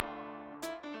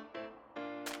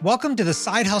Welcome to the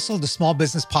Side Hustle to Small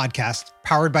Business podcast,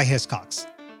 powered by Hiscox.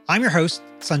 I'm your host,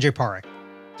 Sanjay Parekh.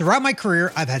 Throughout my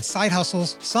career, I've had side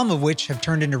hustles, some of which have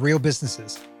turned into real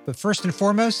businesses. But first and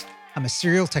foremost, I'm a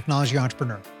serial technology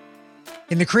entrepreneur.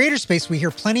 In the creator space, we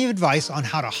hear plenty of advice on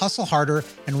how to hustle harder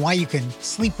and why you can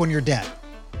sleep when you're dead.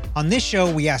 On this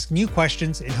show, we ask new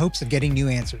questions in hopes of getting new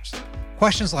answers.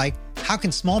 Questions like, how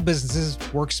can small businesses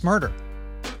work smarter?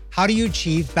 How do you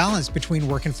achieve balance between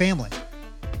work and family?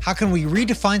 How can we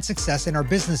redefine success in our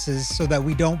businesses so that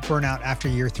we don't burn out after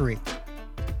year 3?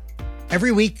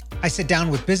 Every week, I sit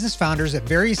down with business founders at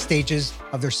various stages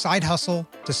of their side hustle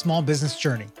to small business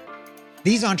journey.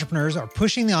 These entrepreneurs are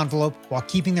pushing the envelope while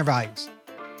keeping their values.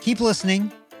 Keep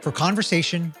listening for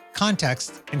conversation,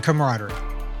 context, and camaraderie.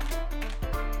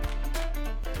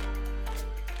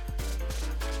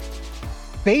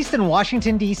 Based in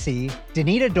Washington, D.C.,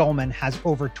 Danita Doleman has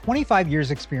over 25 years'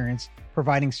 experience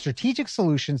providing strategic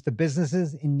solutions to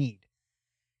businesses in need.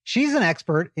 She's an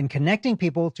expert in connecting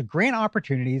people to grant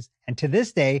opportunities, and to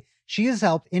this day, she has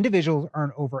helped individuals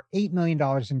earn over $8 million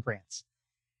in grants.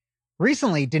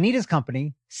 Recently, Danita's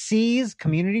company, C's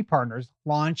Community Partners,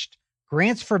 launched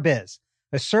Grants for Biz,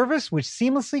 a service which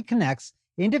seamlessly connects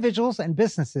individuals and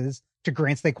businesses to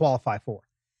grants they qualify for.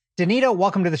 Danita,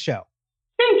 welcome to the show.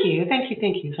 Thank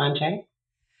you, Sanjay.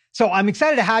 So I'm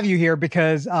excited to have you here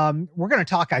because we're going to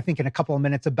talk, I think, in a couple of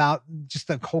minutes about just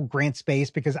the whole grant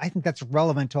space, because I think that's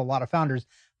relevant to a lot of founders.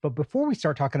 But before we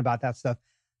start talking about that stuff,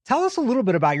 tell us a little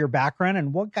bit about your background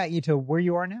and what got you to where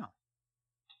you are now.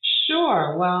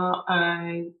 Sure. Well,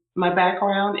 my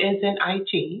background is in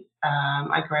IT.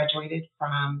 I graduated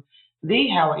from the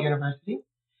Howard University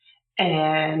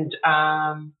and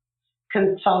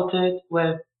consulted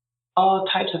with all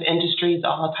types of industries,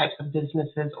 all types of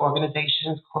businesses,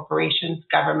 organizations, corporations,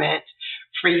 government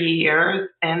for years.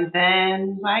 And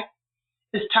then,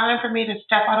 it's time for me to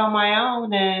step out on my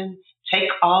own and take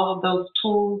all of those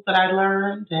tools that I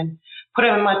learned and put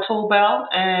them in my tool belt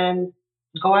and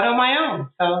go out on my own.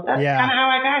 So that's kind of how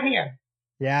I got here.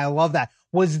 Yeah, I love that.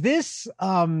 Was this,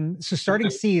 so starting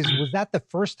C's, was that the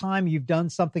first time you've done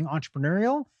something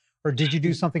entrepreneurial? Or did you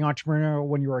do something entrepreneurial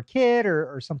when you were a kid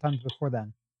or sometime before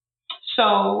then?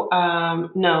 So,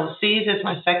 no, C's is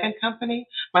my second company.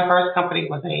 My first company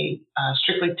was a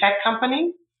strictly tech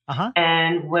company. Uh-huh.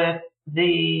 And with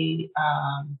the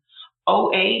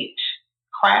 '08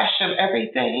 crash of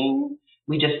everything,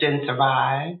 we just didn't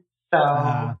survive.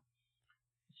 So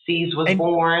C's was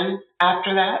born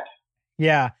after that.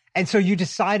 Yeah. And so you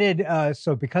decided,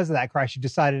 so because of that crash, you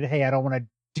decided, hey, I don't want to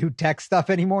do tech stuff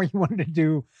anymore. You wanted to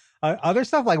do other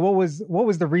stuff? Like what was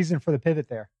the reason for the pivot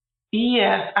there?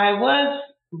 Yes, I was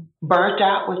burnt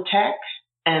out with tech,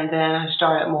 and then I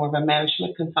started more of a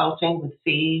management consulting with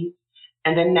C's,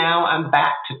 and then now I'm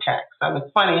back to tech. So it's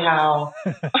funny how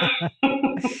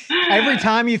every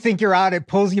time you think you're out, it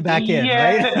pulls you back in.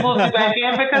 Yes, right? It pulls you back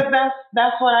in because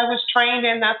that's what I was trained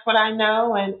in, that's what I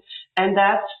know, and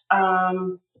that's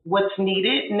what's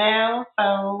needed now.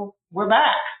 So we're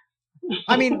back.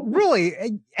 I mean,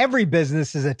 really, every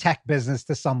business is a tech business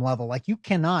to some level. Like you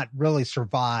cannot really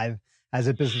survive as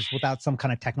a business without some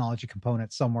kind of technology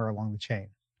component somewhere along the chain.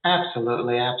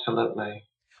 Absolutely.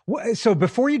 So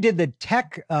before you did the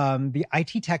tech, the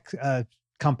IT tech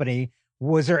company,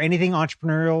 was there anything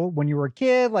entrepreneurial when you were a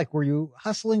kid? Like, were you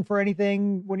hustling for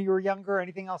anything when you were younger?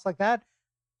 Anything else like that?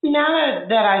 Now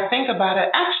that I think about it,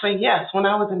 actually, yes. When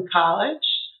I was in college,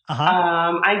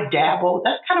 I dabbled.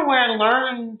 That's kind of where I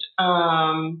learned,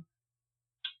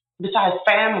 besides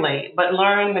family, but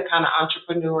learned the kind of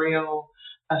entrepreneurial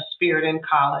spirit in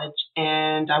college.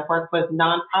 And I worked with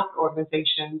nonprofit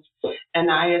organizations,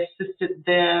 and I assisted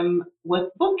them with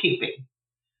bookkeeping.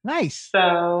 Nice.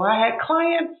 So I had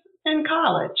clients in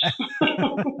college.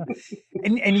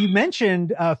 And you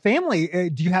mentioned family.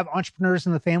 Do you have entrepreneurs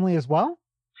in the family as well?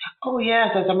 Oh, yes.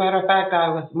 As a matter of fact,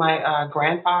 my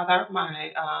grandfather,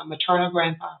 my maternal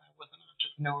grandfather was an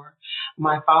entrepreneur.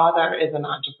 My father is an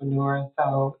entrepreneur.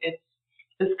 So it's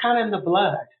kind of in the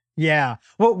blood. Yeah.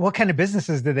 Well, what kind of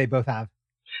businesses did they both have?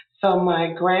 So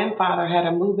my grandfather had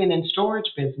a moving and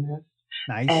storage business.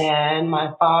 Nice. And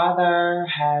my father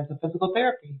has a physical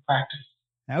therapy practice.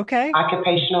 Okay.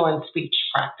 Occupational and speech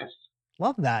practice.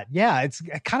 Love that. Yeah. It's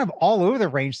kind of all over the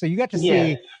range. So you got to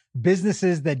see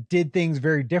businesses that did things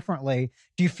very differently.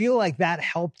 Do you feel like that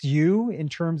helped you in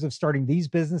terms of starting these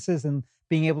businesses and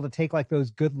being able to take like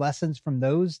those good lessons from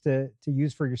those to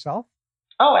use for yourself?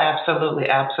 Oh, absolutely.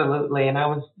 And I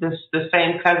was the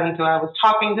same cousin who I was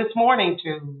talking this morning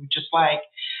to, just like,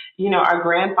 our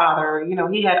grandfather,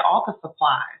 he had office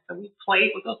supplies. So we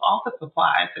played with those office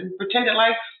supplies and pretended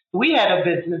like we had a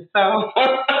business. So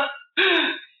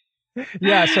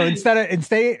Yeah. So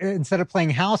instead of playing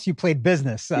house, you played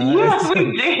business. Yes,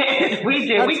 we did. We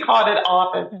did. We That's called it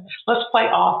office. Let's play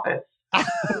office.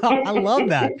 I love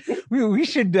that. We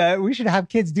should have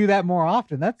kids do that more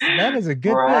often. That is a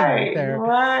good thing right Right, there.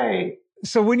 right.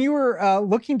 So when you were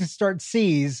looking to start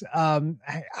C's,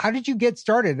 how did you get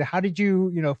started? How did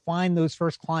you find those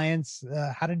first clients?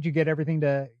 How did you get everything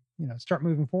to start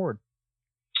moving forward?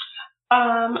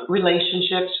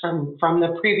 Relationships from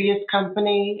the previous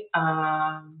company,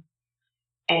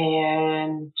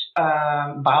 and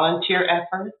volunteer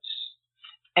efforts,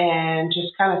 and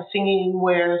just kind of seeing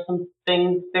where some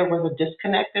things there was a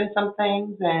disconnect in some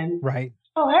things, and Right.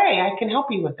 oh hey, I can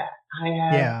help you with that. I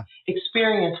have Yeah.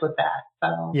 experience with that.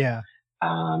 So, Yeah.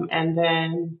 and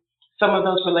then some of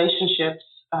those relationships,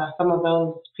 some of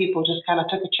those people just kind of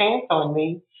took a chance on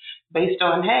me based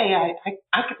on, hey, I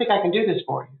think I can do this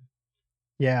for you.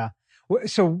 Yeah.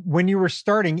 So when you were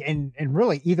starting, and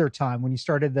really either time when you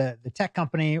started the tech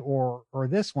company or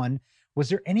this one, was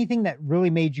there anything that really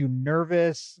made you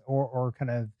nervous or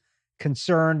kind of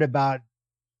concerned about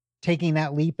taking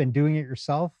that leap and doing it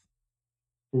yourself?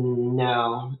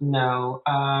 No, no.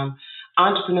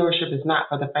 Entrepreneurship is not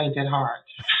for the faint at heart.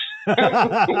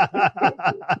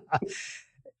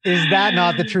 Is that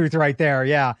not the truth right there?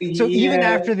 Yeah. So even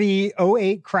Yes. after the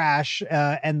 '08 crash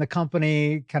and the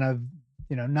company kind of,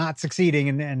 not succeeding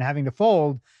and having to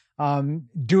fold,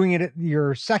 doing it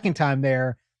your second time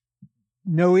there,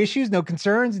 no issues, no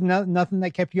concerns, nothing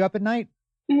that kept you up at night?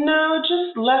 No,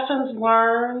 just lessons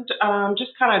learned,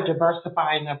 just kind of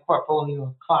diversifying the portfolio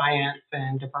of clients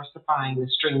and diversifying the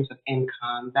streams of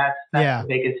income. That's the Yeah.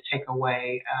 biggest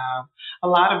takeaway. A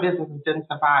lot of businesses didn't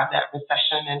survive that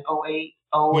recession in '08,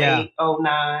 Yeah. '08,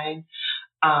 '09,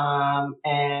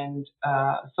 and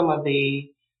some of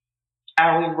the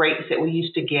hourly rates that we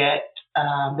used to get,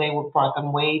 they were brought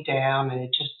them way down, and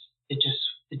it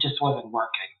just wasn't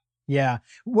working. Yeah.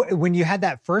 When you had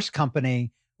that first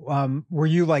company, were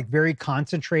you like very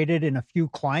concentrated in a few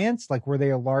clients? Like, were they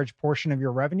a large portion of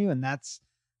your revenue? And that's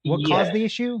what caused Yes, the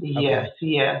issue? yes, Okay.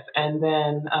 yes. And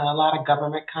then a lot of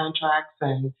government contracts,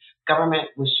 and government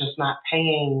was just not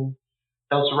paying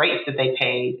those rates that they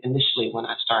paid initially when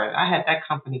I started. I had that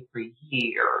company for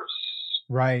years.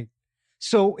 Right.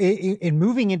 So in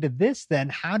moving into this, then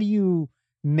how do you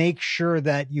make sure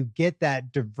that you get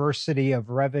that diversity of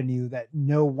revenue, that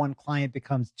no one client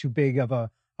becomes too big of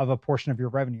a portion of your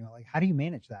revenue? Like, how do you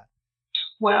manage that?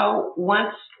 Well,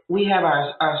 once we have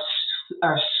our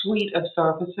suite of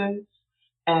services,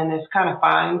 and it's kind of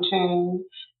fine tuned,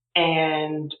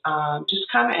 and just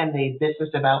kind of in the business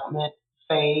development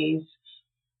phase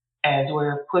as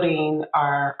we're putting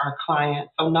our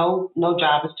clients. So no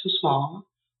job is too small.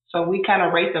 So we kind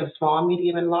of rate them small,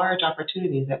 medium, and large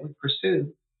opportunities that we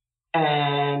pursue,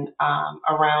 and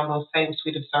around those same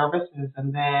suite of services.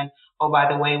 And then, oh, by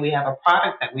the way, we have a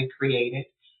product that we've created.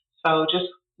 So just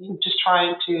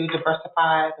trying to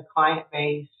diversify the client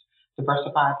base,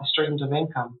 diversify the streams of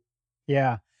income.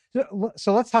 Yeah.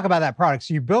 So let's talk about that product.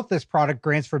 So you built this product,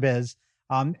 Grants for Biz,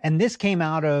 and this came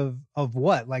out of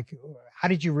what? Like, how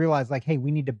did you realize, like, hey,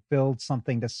 we need to build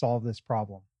something to solve this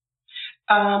problem?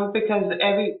 Because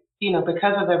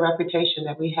because of the reputation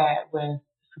that we had with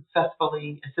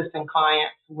successfully assisting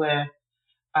clients with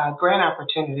grant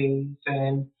opportunities,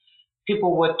 and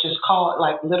people would just call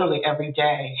like literally every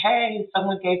day. Hey,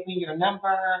 someone gave me your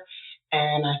number,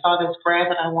 and I saw this grant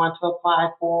that I want to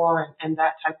apply for, and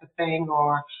that type of thing.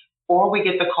 Or we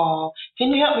get the call, can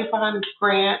you help me find this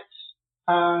grant?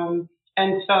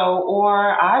 And so,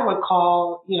 or I would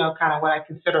call, kind of what I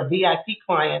consider VIP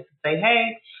clients and say,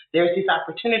 hey, there's this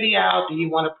opportunity out. Do you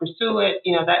want to pursue it?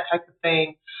 That type of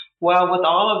thing. Well, with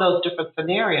all of those different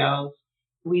scenarios,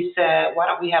 we said, why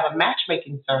don't we have a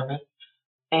matchmaking service,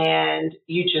 and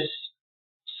you just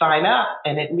sign up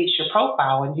and it meets your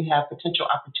profile, and you have potential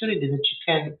opportunities that you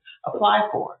can apply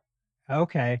for.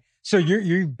 Okay. So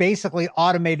you basically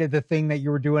automated the thing that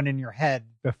you were doing in your head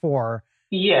before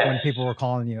Yes. when people were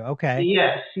calling you. Okay.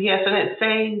 Yes, yes, and it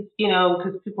saves,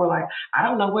 because people are like, I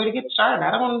don't know where to get started.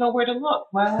 I don't want to know where to look.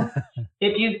 Well,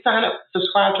 if you sign up,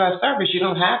 subscribe to our service, you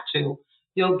don't have to.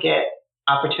 You'll get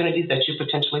opportunities that you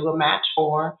potentially will match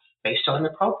for based on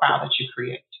the profile that you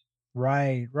create.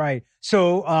 Right, right.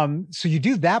 So you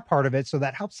do that part of it, so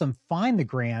that helps them find the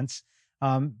grants.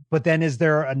 But then is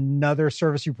there another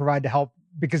service you provide to help?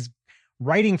 Because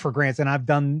writing for grants, and I've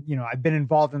been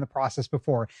involved in the process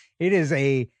before.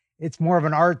 It's more of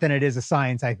an art than it is a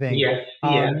science, I think. Yes,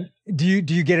 yes. Do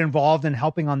you get involved in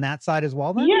helping on that side as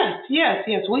well then? Yes, yes,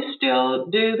 yes. We still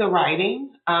do the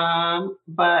writing,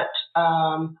 but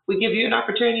we give you an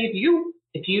opportunity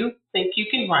if you think you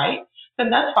can write, then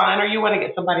that's fine. Or you want to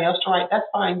get somebody else to write, that's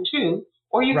fine too.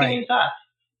 Or you can Right. use us.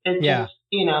 It's Yeah. just,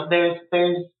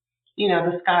 the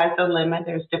sky's the limit.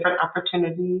 There's different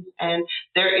opportunities, and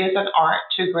there is an art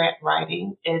to grant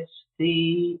writing. It's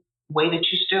the way that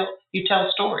you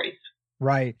tell stories.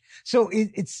 Right. So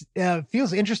it's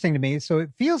feels interesting to me. So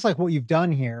it feels like what you've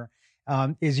done here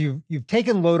is you've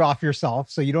taken load off yourself,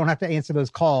 so you don't have to answer those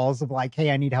calls of like,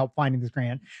 "Hey, I need help finding this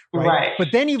grant." Right. Right.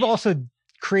 But then you've also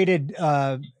created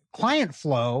client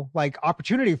flow, like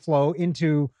opportunity flow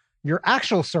into your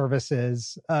actual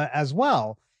services as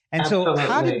well. And so,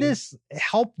 how did Absolutely. this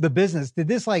help the business? Did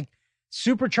this like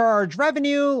supercharge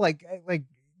revenue? Like,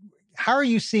 how are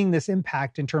you seeing this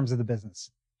impact in terms of the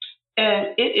business?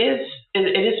 And it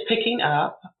is picking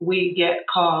up. We get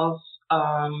calls, like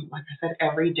I said,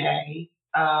 every day.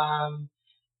 And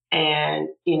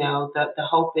the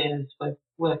hope is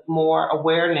with more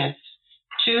awareness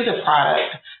to the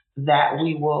product that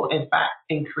we will in fact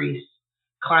increase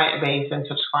client base and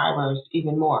subscribers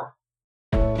even more.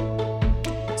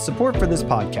 Support for this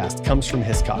podcast comes from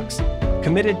Hiscox,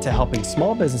 committed to helping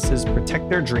small businesses protect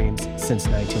their dreams since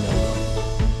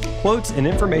 1901. Quotes and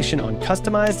information on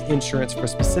customized insurance for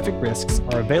specific risks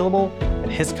are available at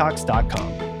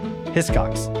hiscox.com.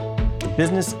 Hiscox, the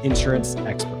business insurance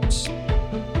experts.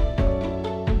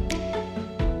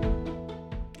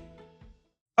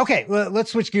 Okay,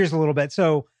 let's switch gears a little bit.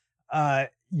 So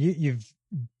you've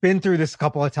been through this a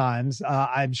couple of times.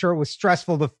 I'm sure it was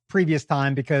stressful the previous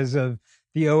time because of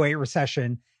the '08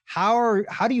 recession. How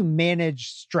do you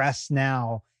manage stress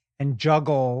now and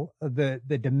juggle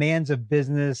the demands of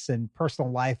business and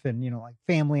personal life and like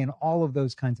family and all of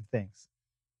those kinds of things?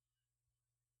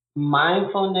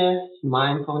 Mindfulness,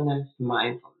 mindfulness,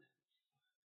 mindfulness,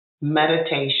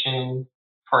 meditation,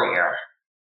 prayer,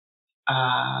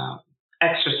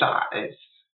 exercise,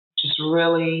 just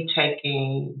really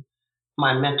taking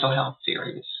my mental health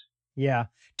serious. Yeah.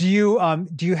 Do you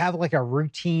have like a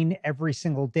routine every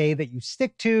single day that you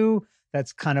stick to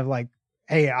that's kind of like,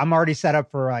 hey, I'm already set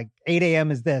up for like 8 a.m.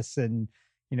 is this and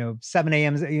 7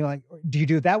 a.m. is like, do you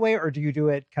do it that way or do you do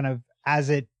it kind of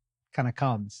as it kind of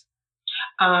comes?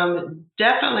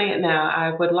 Definitely now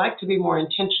I would like to be more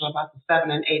intentional about the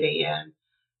 7 and 8 a.m.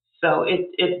 So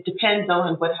it depends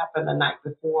on what happened the night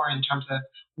before in terms of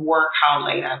work, how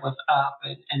late I was up,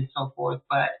 and so forth.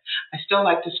 But I still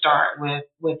like to start with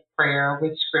prayer,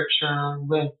 with scripture,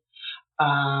 with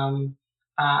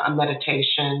a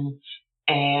meditation,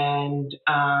 and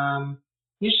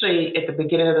usually at the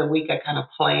beginning of the week, I kind of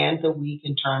plan the week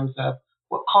in terms of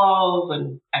what calls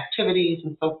and activities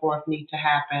and so forth need to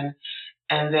happen.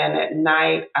 And then at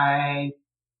night, I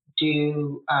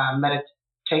do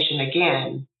meditation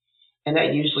again, and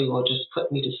that usually will just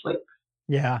put me to sleep.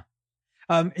 Yeah.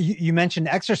 You mentioned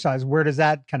exercise. Where does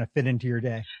that kind of fit into your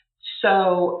day?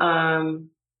 So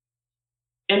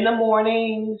in the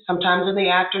morning, sometimes in the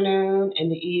afternoon, in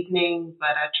the evening, but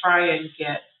I try and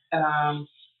get, I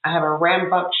have a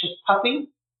rambunctious puppy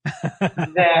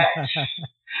that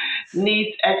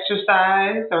needs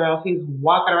exercise or else he's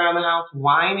walking around the house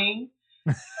whining.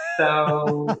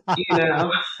 So,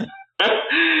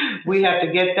 we have to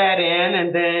get that in.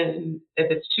 And then if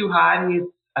it's too hot and he's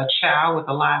a chow with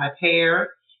a lot of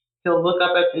hair, he'll look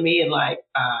up at me and like,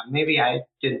 maybe I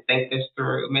didn't think this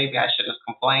through. Maybe I should have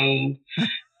complained.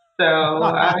 So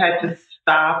I've had to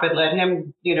stop and let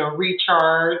him,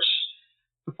 recharge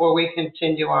before we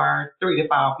continue our 3 to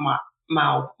 5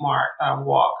 mile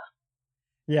walk.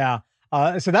 Yeah.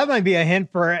 So that might be a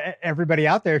hint for everybody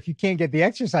out there. If you can't get the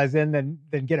exercise in, then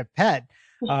get a pet,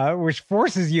 which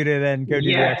forces you to then go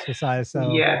do the exercise. So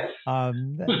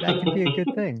that can be a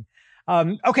good thing.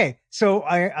 Okay. So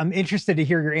I'm interested to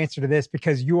hear your answer to this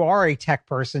because you are a tech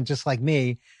person just like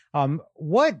me.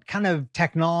 What kind of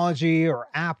technology or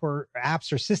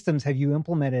apps or systems have you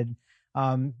implemented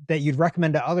that you'd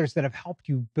recommend to others that have helped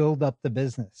you build up the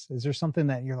business? Is there something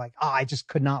that you're like, I just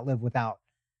could not live without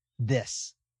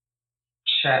this?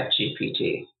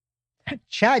 ChatGPT.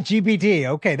 ChatGPT.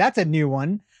 Okay, that's a new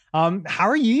one. How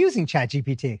are you using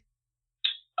ChatGPT?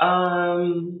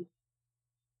 Some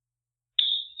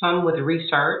with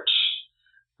research,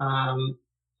 some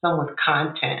with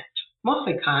content,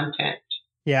 mostly content.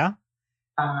 Yeah.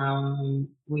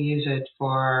 We use it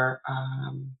for,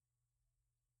 I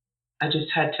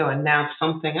just had to announce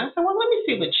something. I said, well, let me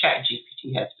see what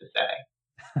ChatGPT has to say.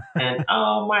 And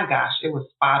oh my gosh, it was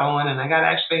spot on. And I got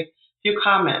actually a few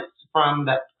comments from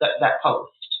that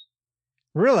post.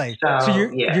 Really? So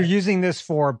you're using this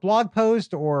for blog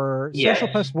post or social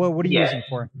post? What are you using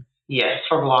for? Yes,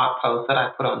 for blog posts that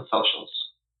I put on socials.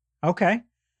 Okay.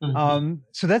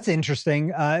 So that's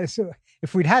interesting. So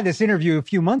if we'd had this interview a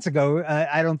few months ago,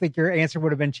 I don't think your answer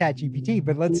would have been ChatGPT,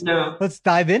 but No. let's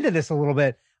dive into this a little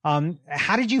bit.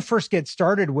 How did you first get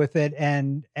started with it,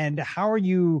 and how are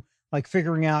you like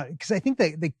figuring out? Because I think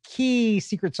that the key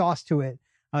secret sauce to it,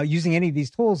 using any of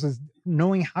these tools, is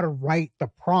knowing how to write the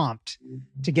prompt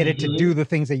to get it to do the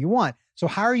things that you want. So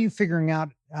how are you figuring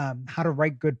out how to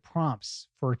write good prompts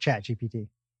for ChatGPT?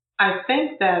 I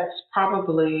think that's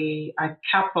probably, I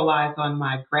capitalize on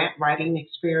my grant writing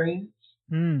experience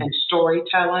Mm, and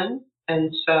storytelling.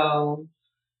 And so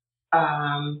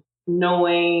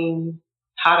knowing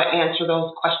how to answer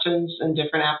those questions in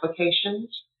different applications.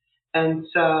 And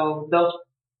so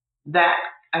that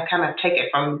I kind of take it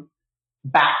from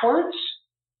backwards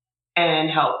and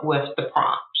help with the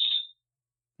prompts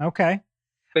okay.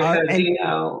 because, And it's,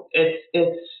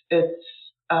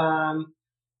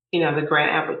 the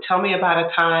grant app would tell me about a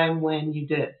time when you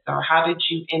did, or how did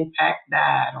you impact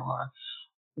that, or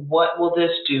what will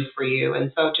this do for you?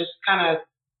 And so just kind of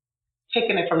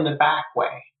taking it from the back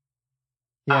way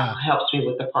yeah, helps me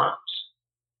with the prompts.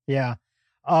 yeah.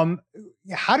 Um,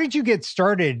 how did you get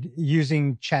started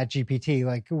using ChatGPT?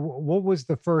 Like, what was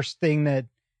the first thing that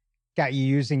got you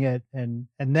using it, and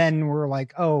then we're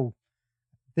like, oh,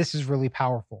 this is really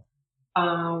powerful.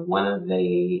 One of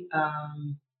the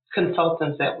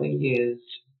consultants that we used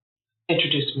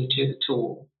introduced me to the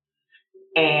tool,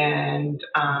 and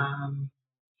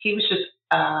he was just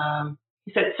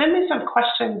he said, "Send me some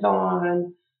questions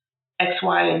on X,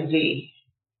 Y, and Z."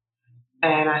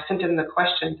 And I sent him the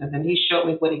questions, and then he showed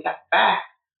me what he got back.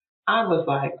 I was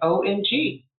like,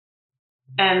 OMG.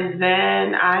 And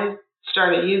then I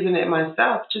started using it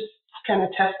myself, just kind of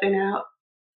testing out.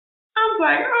 I was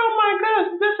like, oh my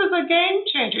gosh, this is a game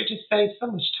changer. It just saves so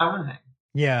much time.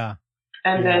 Yeah,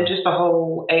 And then yeah, just the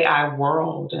whole AI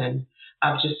world. And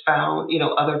I've just found,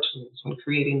 other tools when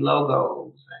creating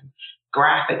logos and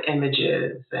graphic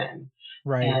images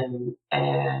right.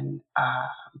 and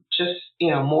just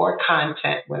more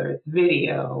content, whether it's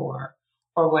video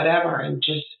or whatever, and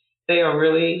just they are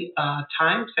really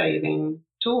time saving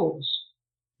tools.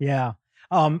 Yeah.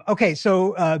 Okay.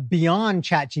 So beyond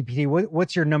ChatGPT,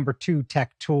 what's your number two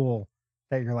tech tool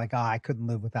that you're like, I couldn't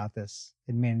live without this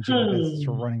in managing the business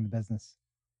or Hmm. running the business?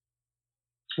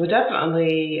 Well,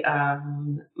 definitely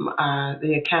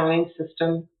the accounting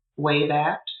system, Wave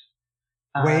apps.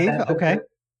 Wave. That's a Okay.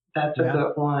 Yeah.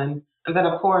 good one. And then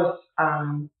of course,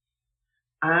 I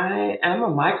am a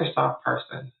Microsoft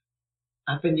person.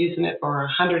 I've been using it for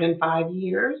 105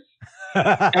 years.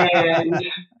 And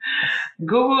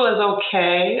Google is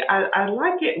okay. I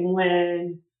like it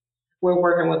when we're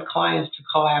working with clients to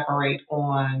collaborate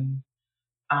on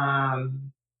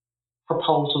um,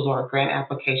 proposals or grant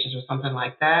applications or something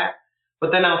like that.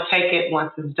 But then I'll take it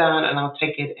once it's done and I'll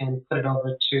take it and put it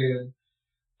over to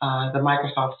the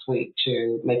Microsoft suite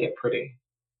to make it pretty.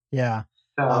 Yeah.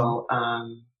 Um, So,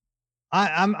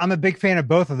 I'm a big fan of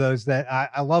both of those. That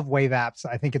I love Wave apps.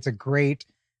 I think it's a great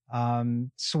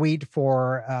suite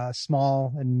for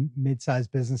small and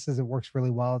mid-sized businesses. It works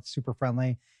really well. It's super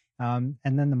friendly. And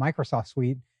then the Microsoft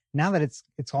suite, now that it's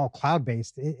all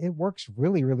cloud-based, it works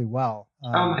really, really well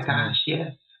oh my to me. gosh,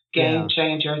 yes. Game Yeah.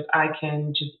 changers. I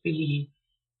can just be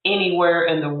anywhere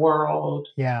in the world.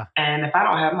 Yeah. And if I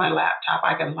don't have my laptop,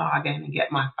 I can log in and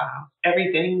get my files.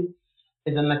 Everything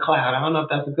is in the cloud. I don't know if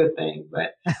that's a good thing,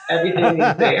 but everything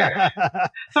is there.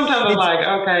 Sometimes I'm It's like,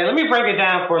 okay, let me break it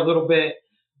down for a little bit.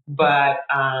 But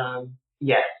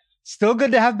yes, still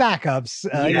good to have backups,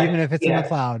 yes, even if it's in the yes.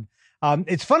 cloud.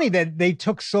 It's funny that they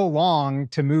took so long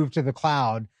to move to the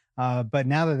cloud, but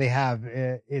now that they have,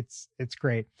 it's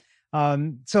great.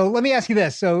 So let me ask you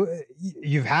this: so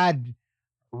you've had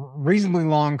a reasonably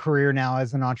long career now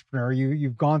as an entrepreneur.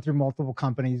 You've gone through multiple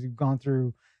companies. You've gone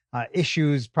through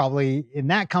issues probably in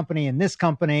that company, in this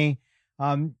company.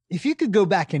 If you could go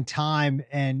back in time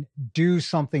and do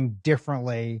something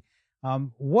differently,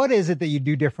 what is it that you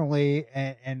do differently,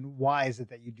 and why is it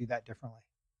that you do that differently?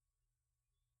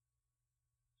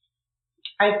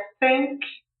 I think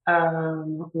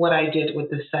what I did with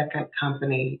the second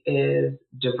company is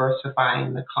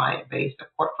diversifying the client base, the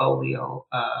portfolio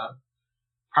of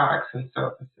products and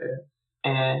services,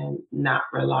 and not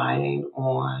relying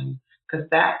on because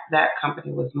that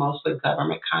company was mostly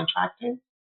government contracting,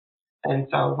 and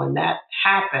so when that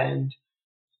happened,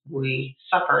 we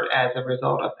suffered as a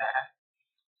result of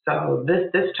that. So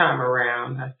this time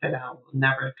around, I said I will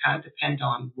never kind of depend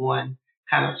on one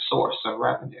kind of source of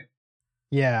revenue.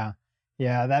 Yeah.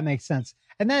 Yeah, that makes sense.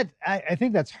 And I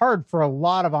think that's hard for a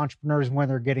lot of entrepreneurs when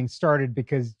they're getting started,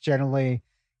 because generally,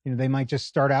 they might just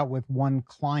start out with one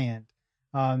client.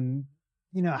 Um,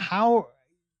 how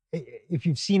if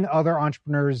you've seen other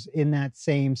entrepreneurs in that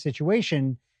same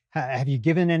situation, have you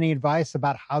given any advice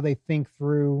about how they think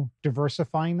through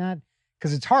diversifying that?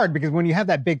 Because it's hard, because when you have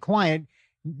that big client,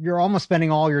 you're almost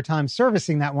spending all your time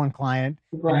servicing that one client,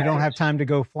 and you don't Right. have time to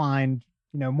go find,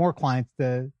 more clients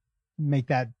to make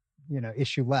that,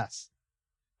 issue less.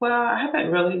 Well, I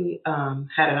haven't really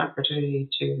had an opportunity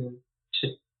to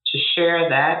share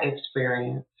that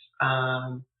experience,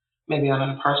 maybe on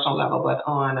a personal level, but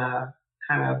on a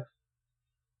kind of,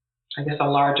 I guess, a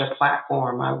larger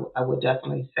platform. I would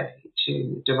definitely say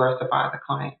to diversify the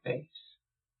client base.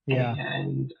 Yeah.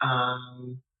 And I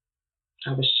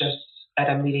was just at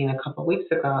a meeting a couple of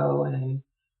weeks ago, and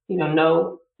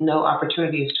no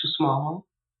opportunity is too small,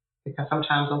 because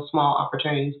sometimes those small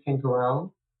opportunities can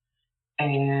grow,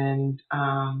 and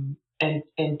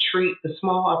treat the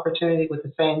small opportunity with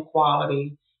the same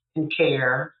quality and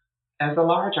care as a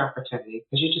large opportunity,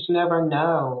 because you just never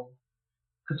know,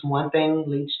 because one thing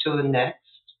leads to the next,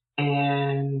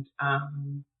 and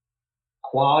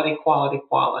quality, quality,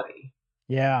 quality.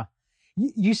 Yeah.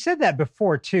 You said that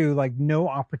before too, like no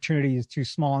opportunity is too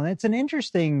small. And it's an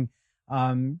interesting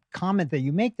comment that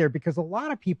you make there, because a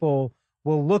lot of people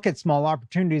will look at small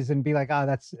opportunities and be like,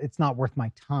 oh, it's not worth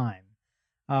my time.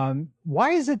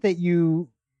 Why is it that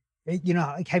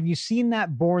like, have you seen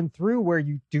that borne through where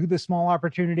you do the small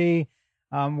opportunity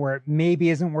where it maybe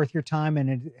isn't worth your time and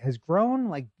it has grown?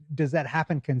 Like, does that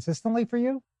happen consistently for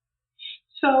you?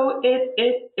 So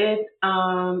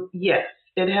yes,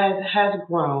 it has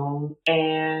grown,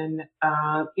 and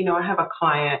I have a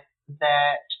client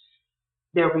that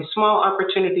there'll be small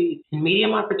opportunities and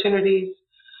medium opportunities,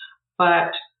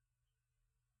 but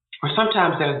or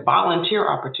sometimes there's volunteer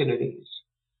opportunities.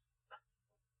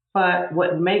 But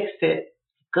what makes it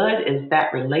good is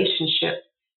that relationship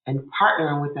and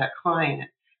partnering with that client,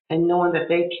 and knowing that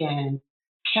they can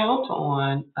count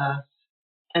on us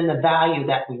and the value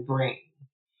that we bring.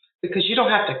 Because you don't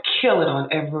have to kill it on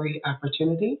every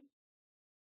opportunity.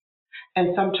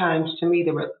 And sometimes, to me,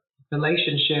 the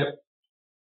relationship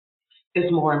is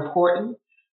more important,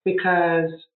 because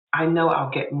I know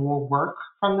I'll get more work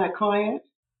from that client.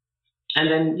 And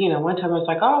then, one time I was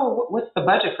like, oh, what's the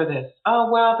budget for this?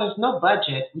 Oh, well, there's no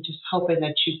budget. We're just hoping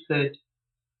that you could,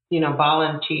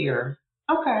 volunteer.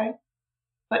 Okay.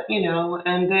 But,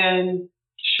 and then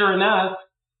sure enough,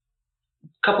 a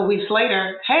couple weeks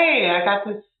later, hey, I got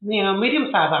this,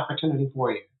 medium-sized opportunity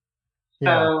for you.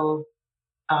 Yeah. So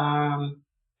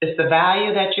it's the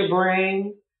value that you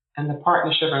bring and the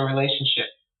partnership and relationship.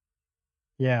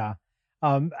 Yeah.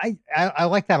 I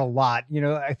like that a lot.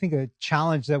 I think a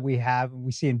challenge that we have and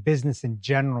we see in business in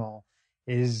general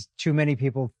is too many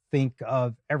people think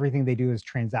of everything they do as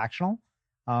transactional,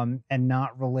 and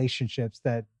not relationships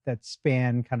that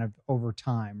span kind of over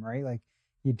time, right? Like,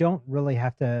 you don't really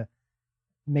have to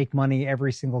make money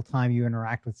every single time you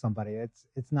interact with somebody.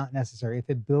 It's not necessary. If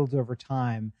it builds over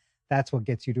time, that's what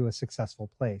gets you to a successful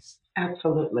place.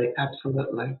 Absolutely,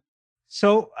 absolutely.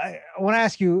 So I want to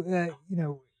ask you,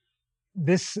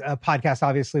 this podcast,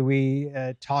 obviously, we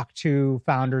talk to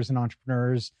founders and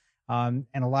entrepreneurs, and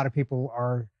a lot of people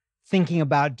are thinking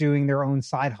about doing their own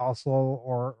side hustle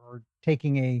or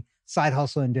taking a side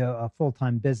hustle into a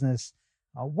full-time business.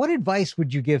 What advice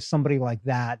would you give somebody like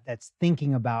that that's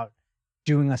thinking about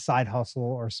doing a side hustle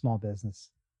or a small business?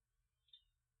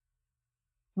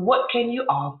 What can you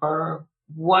offer?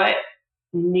 What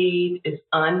need is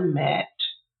unmet?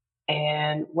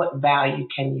 And what value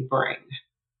can you bring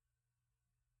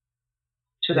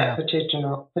to that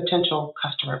potential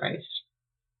customer base?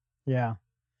 Yeah.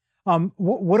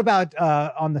 What about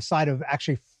on the side of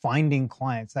actually finding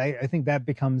clients? I think that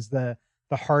becomes the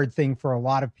hard thing for a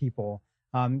lot of people.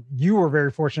 You were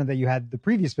very fortunate that you had the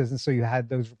previous business, so you had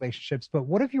those relationships. But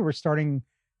what if you were starting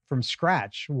from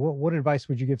scratch? What advice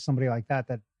would you give somebody like that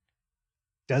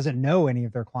doesn't know any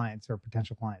of their clients or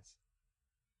potential clients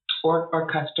or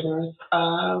customers?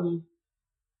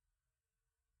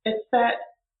 It's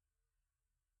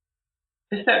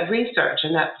that research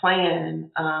and that plan.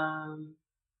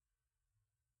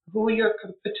 Who are your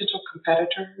potential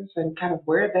competitors, and kind of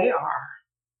where they are?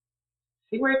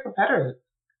 See where your competitors,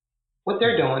 what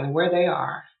they're doing and where they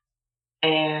are,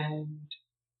 and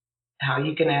how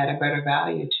you can add a better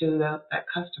value to that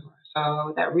customer.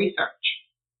 So that research.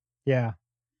 Yeah.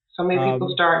 So many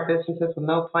people start businesses with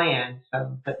no plan.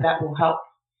 But that will help.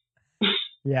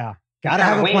 Yeah. Got to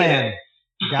have a plan.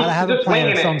 Got to have a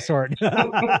plan of some sort.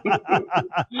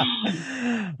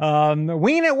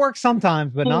 Winging it works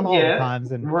sometimes, but not all the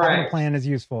times. And having a plan is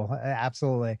useful.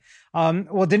 Absolutely.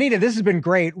 Well, Danita, this has been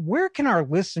great. Where can our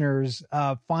listeners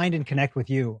find and connect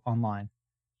with you online?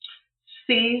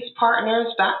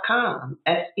 SeasPartners.com,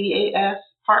 SEAS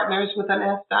partners with an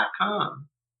S.com.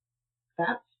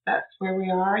 That's where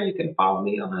we are. You can follow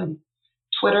me on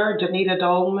Twitter, Danita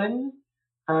Doleman,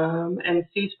 and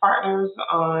Seas Partners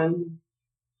on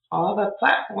all the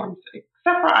platforms except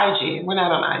for IG. We're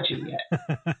not on IG yet.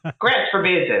 Grants for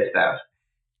Biz, though.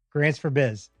 Grants for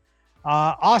Biz.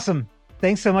 Awesome.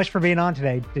 Thanks so much for being on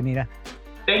today, Danita.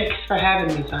 Thanks for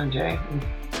having me, Sanjay.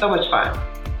 So much fun.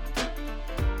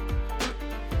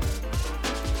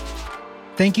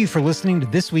 Thank you for listening to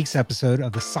this week's episode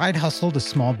of the Side Hustle to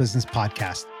Small Business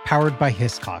podcast, powered by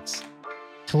Hiscox.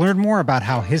 To learn more about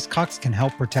how Hiscox can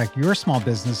help protect your small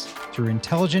business through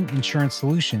intelligent insurance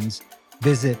solutions,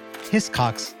 visit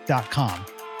hiscox.com.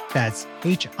 That's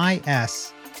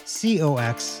HISCOX.com.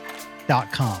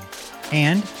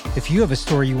 And if you have a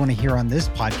story you want to hear on this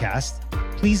podcast,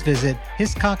 please visit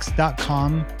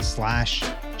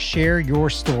hiscox.com/share your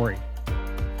story.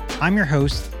 I'm your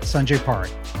host, Sanjay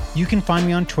Parekh. You can find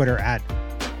me on Twitter at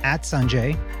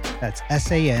Sanjay, that's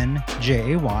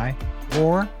SANJAY,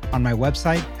 or on my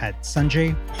website at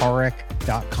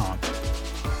sanjayparekh.com.